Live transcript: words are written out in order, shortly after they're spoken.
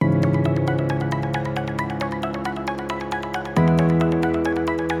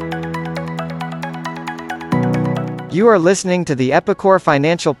You are listening to the Epicor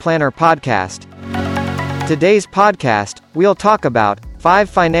Financial Planner podcast. Today's podcast, we'll talk about 5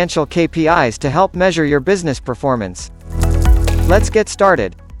 financial KPIs to help measure your business performance. Let's get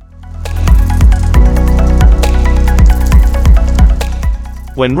started.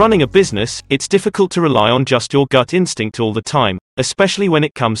 When running a business, it's difficult to rely on just your gut instinct all the time, especially when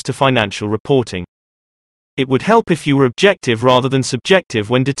it comes to financial reporting. It would help if you were objective rather than subjective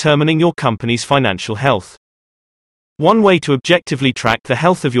when determining your company's financial health. One way to objectively track the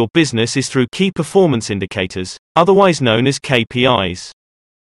health of your business is through key performance indicators, otherwise known as KPIs.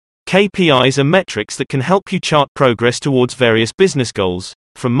 KPIs are metrics that can help you chart progress towards various business goals,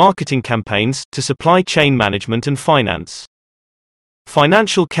 from marketing campaigns to supply chain management and finance.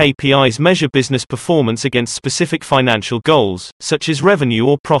 Financial KPIs measure business performance against specific financial goals, such as revenue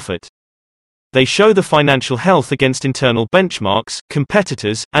or profit. They show the financial health against internal benchmarks,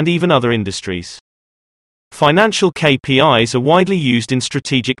 competitors, and even other industries. Financial KPIs are widely used in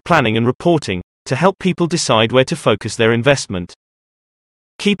strategic planning and reporting, to help people decide where to focus their investment.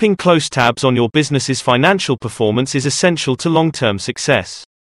 Keeping close tabs on your business's financial performance is essential to long-term success.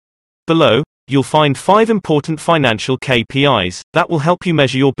 Below, you'll find 5 important financial KPIs that will help you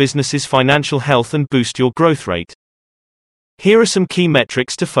measure your business's financial health and boost your growth rate. Here are some key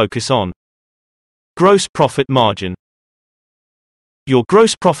metrics to focus on. Gross profit margin. Your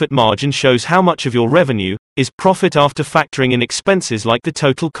gross profit margin shows how much of your revenue is profit after factoring in expenses like the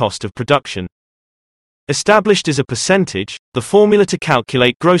total cost of production. Established as a percentage, the formula to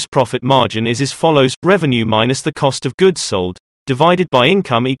calculate gross profit margin is as follows: revenue minus the cost of goods sold, divided by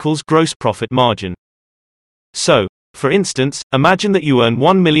income equals gross profit margin. So, for instance, imagine that you earn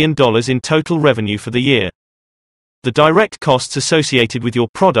 $1 million in total revenue for the year. The direct costs associated with your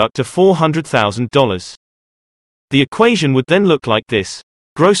product are $400,000. The equation would then look like this.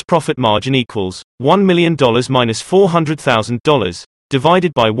 Gross profit margin equals $1 million minus $400,000,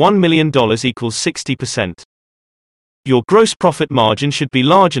 divided by $1 million equals 60%. Your gross profit margin should be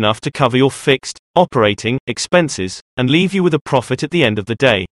large enough to cover your fixed, operating, expenses, and leave you with a profit at the end of the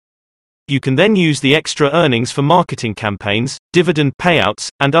day. You can then use the extra earnings for marketing campaigns, dividend payouts,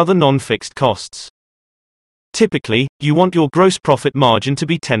 and other non-fixed costs. Typically, you want your gross profit margin to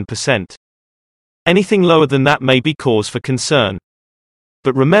be 10%. Anything lower than that may be cause for concern.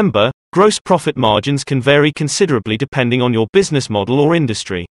 But remember, gross profit margins can vary considerably depending on your business model or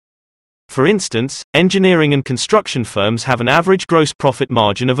industry. For instance, engineering and construction firms have an average gross profit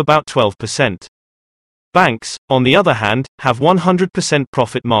margin of about 12%. Banks, on the other hand, have 100%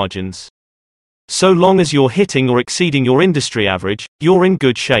 profit margins. So long as you're hitting or exceeding your industry average, you're in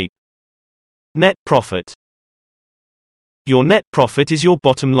good shape. Net profit. Your net profit is your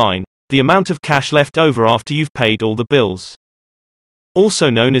bottom line, the amount of cash left over after you've paid all the bills. Also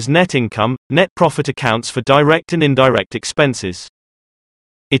known as net income, net profit accounts for direct and indirect expenses.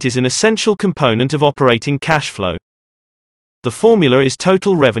 It is an essential component of operating cash flow. The formula is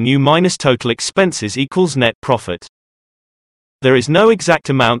total revenue minus total expenses equals net profit. There is no exact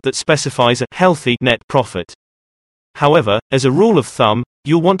amount that specifies a healthy net profit. However, as a rule of thumb,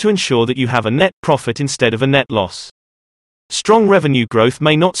 you'll want to ensure that you have a net profit instead of a net loss. Strong revenue growth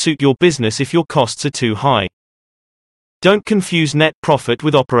may not suit your business if your costs are too high. Don't confuse net profit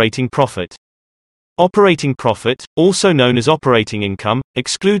with operating profit. Operating profit, also known as operating income,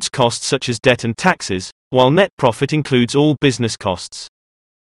 excludes costs such as debt and taxes, while net profit includes all business costs.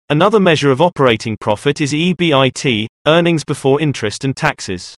 Another measure of operating profit is EBIT, earnings before interest and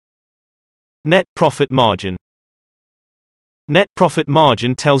taxes. Net profit margin. Net profit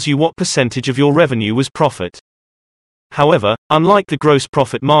margin tells you what percentage of your revenue was profit. However, unlike the gross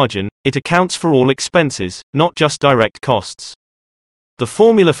profit margin, it accounts for all expenses, not just direct costs. The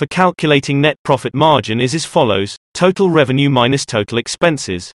formula for calculating net profit margin is as follows: total revenue minus total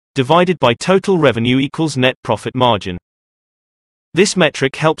expenses, divided by total revenue equals net profit margin. This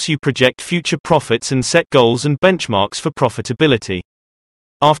metric helps you project future profits and set goals and benchmarks for profitability.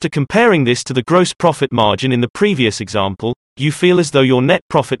 After comparing this to the gross profit margin in the previous example, you feel as though your net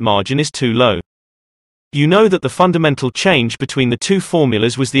profit margin is too low. You know that the fundamental change between the two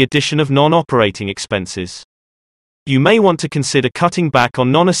formulas was the addition of non-operating expenses. You may want to consider cutting back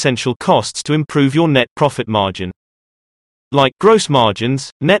on non-essential costs to improve your net profit margin. Like gross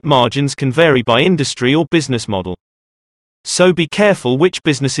margins, net margins can vary by industry or business model. So be careful which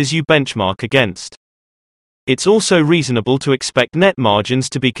businesses you benchmark against. It's also reasonable to expect net margins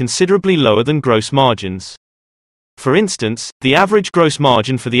to be considerably lower than gross margins. For instance, the average gross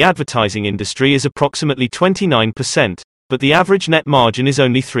margin for the advertising industry is approximately 29%, but the average net margin is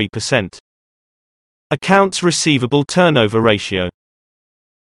only 3%. Accounts receivable turnover ratio.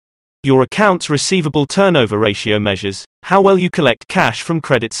 Your accounts receivable turnover ratio measures how well you collect cash from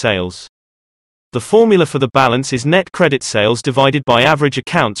credit sales. The formula for the balance is net credit sales divided by average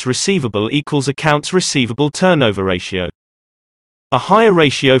accounts receivable equals accounts receivable turnover ratio. A higher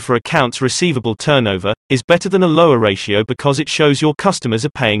ratio for accounts receivable turnover is better than a lower ratio because it shows your customers are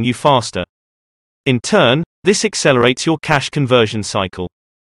paying you faster. In turn, this accelerates your cash conversion cycle.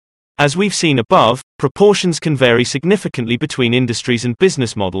 As we've seen above, proportions can vary significantly between industries and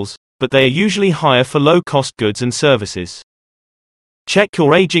business models, but they are usually higher for low-cost goods and services. Check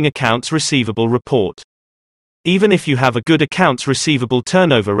your aging accounts receivable report. Even if you have a good accounts receivable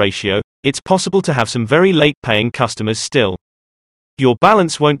turnover ratio, it's possible to have some very late-paying customers still. Your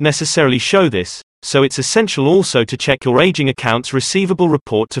balance won't necessarily show this, so it's essential also to check your aging accounts receivable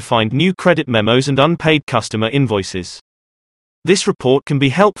report to find new credit memos and unpaid customer invoices. This report can be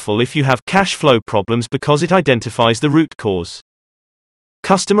helpful if you have cash flow problems because it identifies the root cause.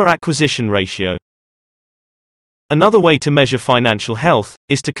 Customer acquisition ratio. Another way to measure financial health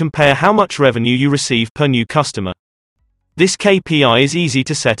is to compare how much revenue you receive per new customer. This KPI is easy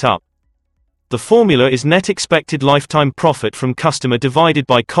to set up. The formula is net expected lifetime profit from customer divided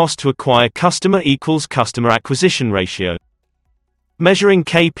by cost to acquire customer equals customer acquisition ratio. Measuring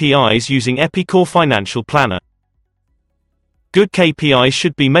KPIs using Epicor Financial Planner. Good KPIs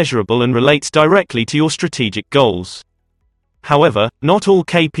should be measurable and relates directly to your strategic goals. However, not all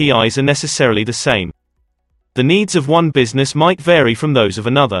KPIs are necessarily the same. The needs of one business might vary from those of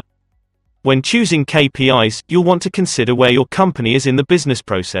another. When choosing KPIs, you'll want to consider where your company is in the business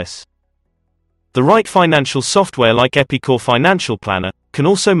process. The right financial software like Epicor Financial Planner can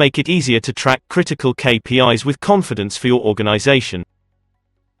also make it easier to track critical KPIs with confidence for your organization.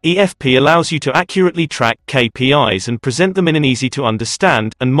 EFP allows you to accurately track KPIs and present them in an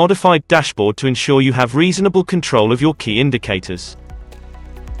easy-to-understand and modified dashboard to ensure you have reasonable control of your key indicators.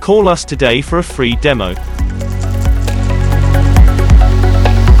 Call us today for a free demo.